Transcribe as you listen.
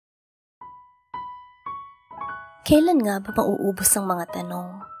Kailan nga ba mauubos ang mga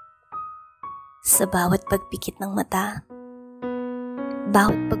tanong? Sa bawat pagpikit ng mata,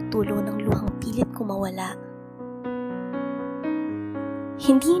 bawat pagtulo ng luhang pilit ko mawala.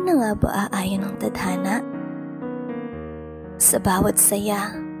 Hindi na nga ba aayon ang tadhana? Sa bawat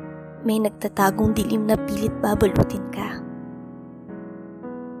saya, may nagtatagong dilim na pilit babalutin ka.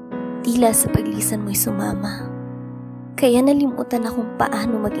 Tila sa paglisan mo'y sumama, kaya nalimutan akong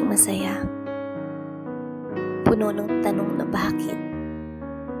paano maging masaya. Puno ng tanong na bakit.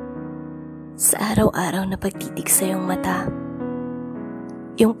 Sa araw-araw na pagtitig sa iyong mata,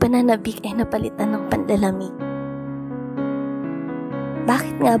 yung pananabik ay napalitan ng panlalamig.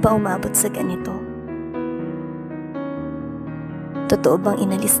 Bakit nga ba umabot sa ganito? Totoo bang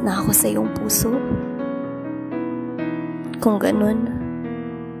inalis na ako sa iyong puso? Kung ganun,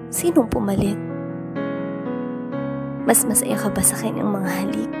 sinong pumalit? Mas masaya ka ba sa kanyang mga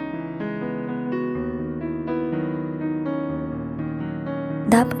halik?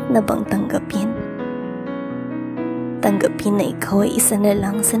 Dapat na bang tanggapin? Tanggapin na ikaw ay isa na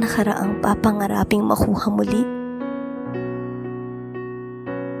lang sa nakaraang papangaraping makuha muli?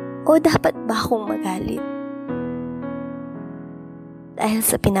 O dapat ba akong magalit? Dahil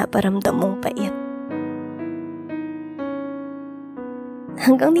sa pinaparamdam mong pait.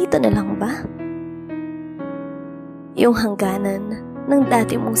 Hanggang dito na lang ba? Yung hangganan ng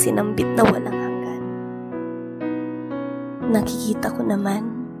dati mong sinambit na walang hanggan. Nakikita ko naman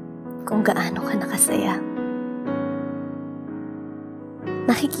kung gaano ka nakasaya.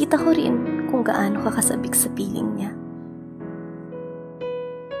 Nakikita ko rin kung gaano ka kasabik sa piling niya.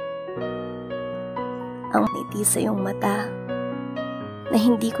 Ang ngiti sa iyong mata na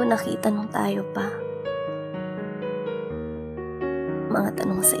hindi ko nakita nung tayo pa. Mga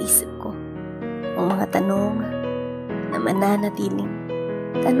tanong sa isip ko. Ang mga tanong na mananatiling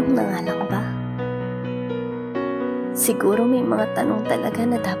tanong na nga lang ba? Siguro may mga tanong talaga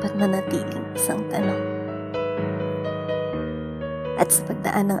na dapat manatiling isang tanong. At sa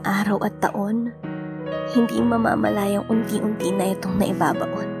pagdaan ng araw at taon, hindi mamamalayang unti-unti na itong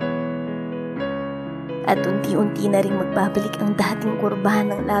naibabaon. At unti-unti na rin magbabalik ang dating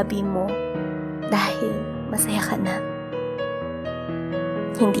kurbahan ng labi mo dahil masaya ka na.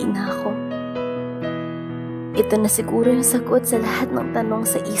 Hindi na ako. Ito na siguro yung sagot sa lahat ng tanong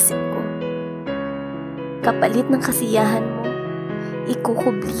sa isip ko. Kapalit ng kasiyahan mo,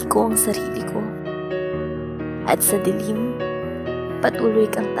 ikukubli ko ang sarili ko. At sa dilim, patuloy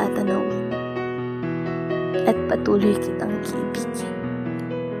kang tatanawin. At patuloy kitang iibigin.